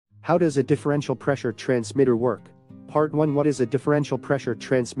How does a differential pressure transmitter work? Part 1. What is a differential pressure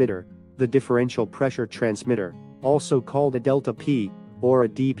transmitter? The differential pressure transmitter, also called a delta P, or a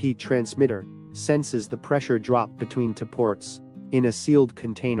DP transmitter, senses the pressure drop between two ports in a sealed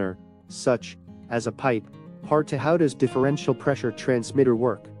container, such as a pipe. Part 2. How does differential pressure transmitter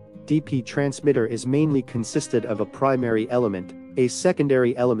work? DP transmitter is mainly consisted of a primary element, a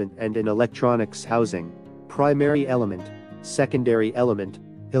secondary element and an electronics housing. Primary element, secondary element,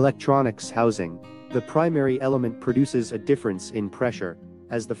 electronics housing. The primary element produces a difference in pressure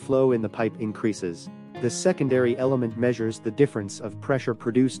as the flow in the pipe increases. The secondary element measures the difference of pressure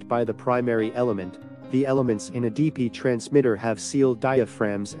produced by the primary element. The elements in a DP transmitter have sealed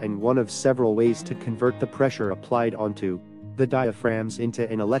diaphragms and one of several ways to convert the pressure applied onto the diaphragms into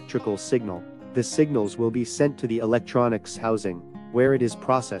an electrical signal. The signals will be sent to the electronics housing, where it is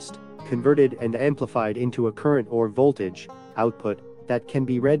processed, converted and amplified into a current or voltage output that can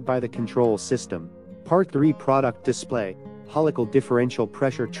be read by the control system. Part 3. Product display. Helical differential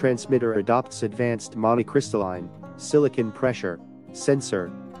pressure transmitter adopts advanced monocrystalline, silicon pressure,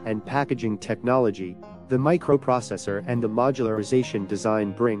 sensor, and packaging technology. The microprocessor and the modularization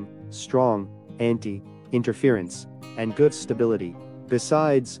design bring strong anti-interference and good stability.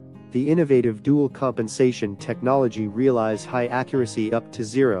 Besides, the innovative dual compensation technology realize high accuracy up to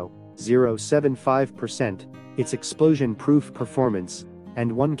 0.075%. Its explosion-proof performance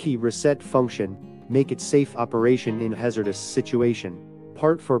and one key reset function make it safe operation in hazardous situation.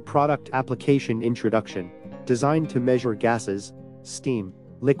 Part 4. Product application introduction. Designed to measure gases, steam,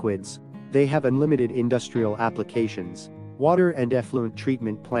 liquids, they have unlimited industrial applications. Water and effluent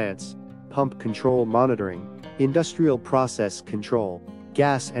treatment plants, pump control monitoring, industrial process control,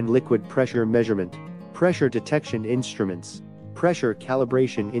 gas and liquid pressure measurement, pressure detection instruments, pressure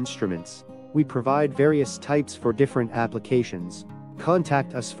calibration instruments. We provide various types for different applications.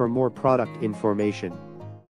 Contact us for more product information.